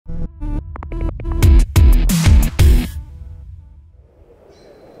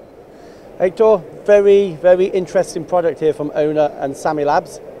Hector, very, very interesting product here from ONA and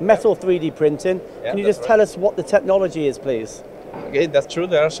Samylabs. Metal 3D printing. Can you just tell us what the technology is, please? Okay, that's true.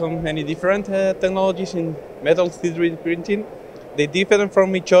 There are so many different technologies in metal 3D printing. They differ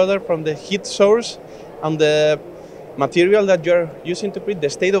from each other from the heat source and the material that you're using to print, the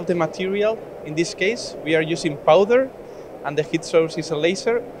state of the material. In this case, we are using powder and the heat source is a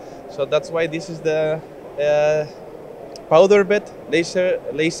laser. So that's why this is the powder bed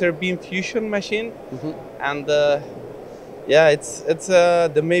laser beam fusion machine. And yeah, it's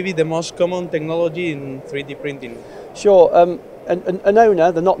maybe the most common technology in 3D printing. Sure. And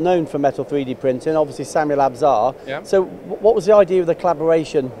ONA, they're not known for metal 3D printing, obviously Samylabs are. Yeah. So what was the idea of the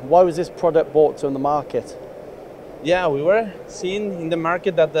collaboration? Why was this product brought to the market? Yeah, we were seeing in the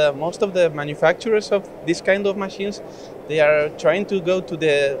market that most of the manufacturers of this kind of machines, they are trying to go to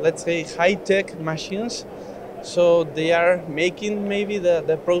the, let's say, high-tech machines. So they are making maybe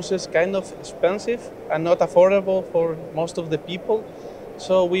the process kind of expensive and not affordable for most of the people.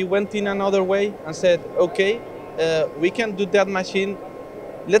 So we went in another way and said, okay, we can do that machine.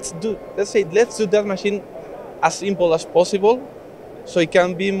 Let's do that machine as simple as possible, so it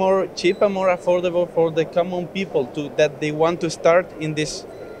can be more cheap and more affordable for the common people that they want to start in this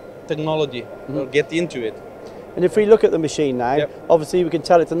technology or get into it. And if we look at the machine now, obviously we can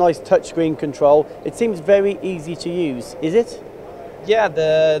tell it's a nice touchscreen control. It seems very easy to use, is it? Yeah,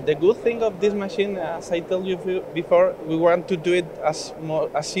 the good thing of this machine, as I told you before, we want to do it as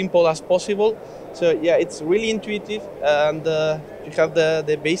simple as possible. So yeah, it's really intuitive, and you have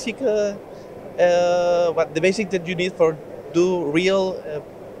the basic that you need for do real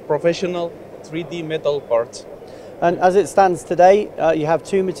professional 3D metal parts. And as it stands today, you have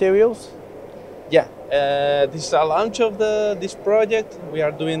two materials? Yeah, this is a launch of this project. We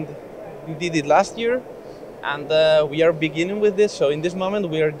did it last year, and we are beginning with this. So in this moment,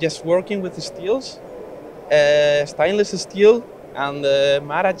 we are just working with the steels, stainless steel and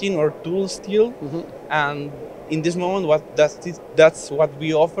maraging or tool steel. And in this moment, that's what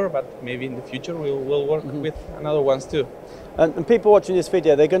we offer. But maybe in the future, we will work with another ones too. And people watching this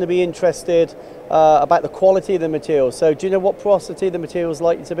video, they're going to be interested about the quality of the material. So do you know what porosity the material is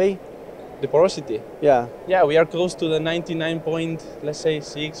likely to be? The porosity? Yeah. Yeah, we are close to the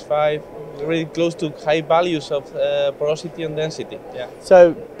 99.6, really close to high values of porosity and density. Yeah.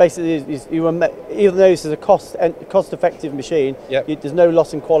 So basically, even though this is a cost-effective machine, there's no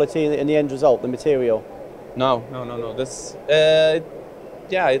loss in quality in the end result, the material. No. That's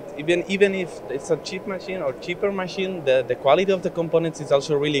even if it's a cheap machine or cheaper machine, the quality of the components is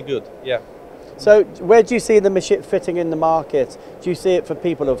also really good. Yeah. So where do you see the machine fitting in the market? Do you see it for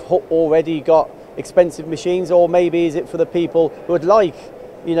people who've already got expensive machines, or maybe is it for the people who would like,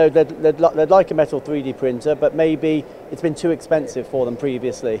 you know, they'd like a metal 3D printer, but maybe it's been too expensive for them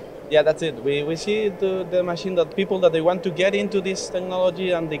previously? Yeah, that's it. We see the machine that people that they want to get into this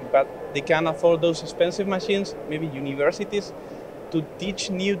technology but they can't afford those expensive machines, maybe universities, to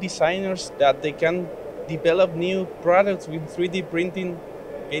teach new designers that they can develop new products with 3D printing,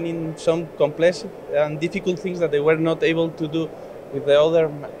 gaining some complex and difficult things that they were not able to do with the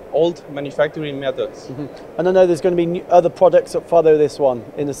other old manufacturing methods. And I know there's going to be other products that follow this one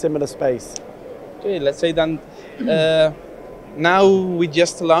in a similar space. Okay, let's say that now we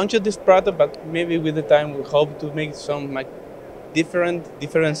just launched this product, but maybe with the time we hope to make some different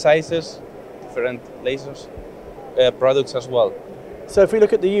sizes, different lasers products as well. So if we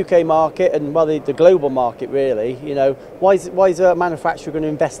look at the UK market and the global market really, you know, why is a manufacturer going to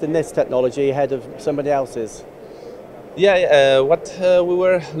invest in this technology ahead of somebody else's? Yeah, what we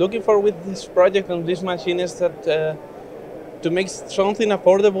were looking for with this project and this machine is that to make something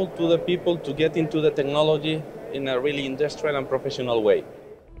affordable to the people to get into the technology in a really industrial and professional way.